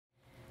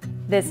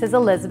This is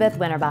Elizabeth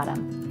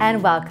Winterbottom,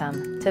 and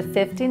welcome to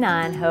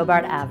 59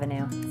 Hobart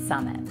Avenue,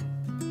 Summit.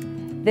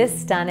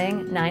 This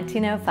stunning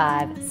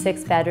 1905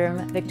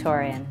 six-bedroom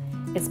Victorian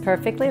is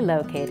perfectly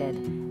located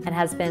and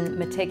has been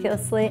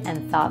meticulously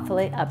and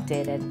thoughtfully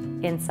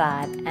updated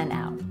inside and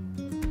out.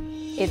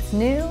 Its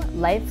new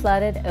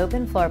light-flooded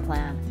open floor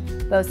plan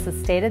boasts a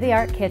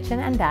state-of-the-art kitchen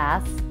and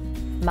baths,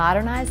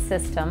 modernized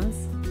systems,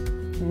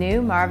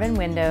 new Marvin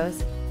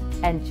windows,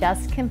 and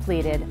just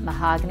completed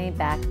mahogany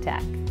back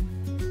deck.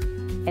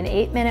 An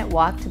 8-minute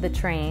walk to the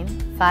train,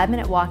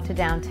 5-minute walk to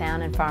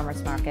downtown and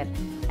farmers market,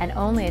 and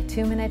only a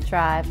 2-minute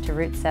drive to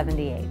Route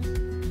 78.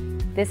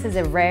 This is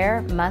a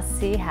rare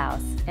must-see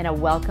house in a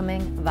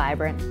welcoming,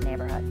 vibrant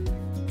neighborhood.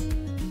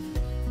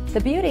 The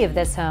beauty of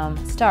this home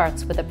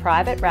starts with a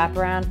private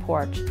wraparound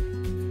porch.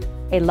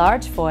 A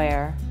large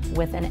foyer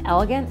with an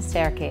elegant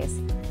staircase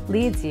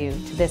leads you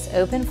to this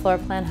open floor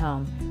plan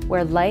home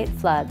where light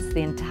floods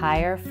the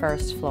entire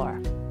first floor.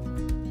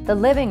 The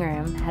living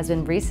room has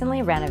been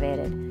recently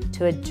renovated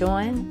to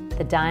adjoin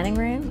the dining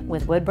room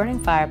with wood-burning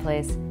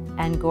fireplace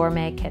and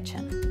gourmet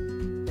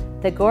kitchen.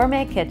 The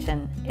gourmet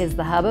kitchen is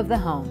the hub of the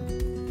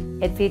home.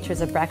 It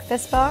features a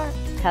breakfast bar,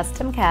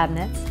 custom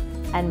cabinets,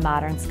 and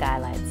modern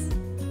skylights.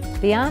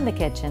 Beyond the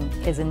kitchen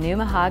is a new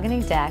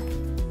mahogany deck,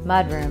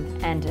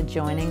 mudroom, and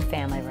adjoining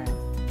family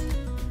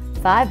room.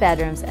 5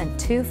 bedrooms and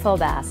 2 full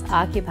baths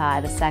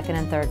occupy the second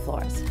and third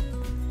floors.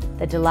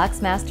 The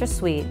deluxe master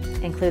suite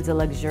includes a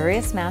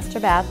luxurious master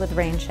bath with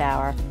rain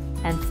shower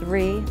and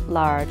 3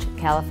 large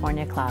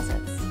California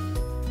closets.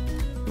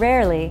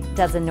 Rarely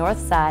does a North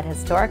Side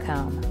historic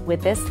home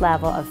with this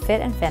level of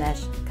fit and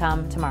finish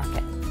come to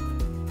market.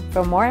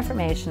 For more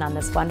information on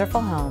this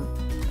wonderful home,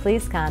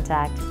 please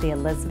contact the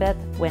Elizabeth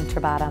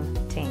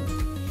Winterbottom team.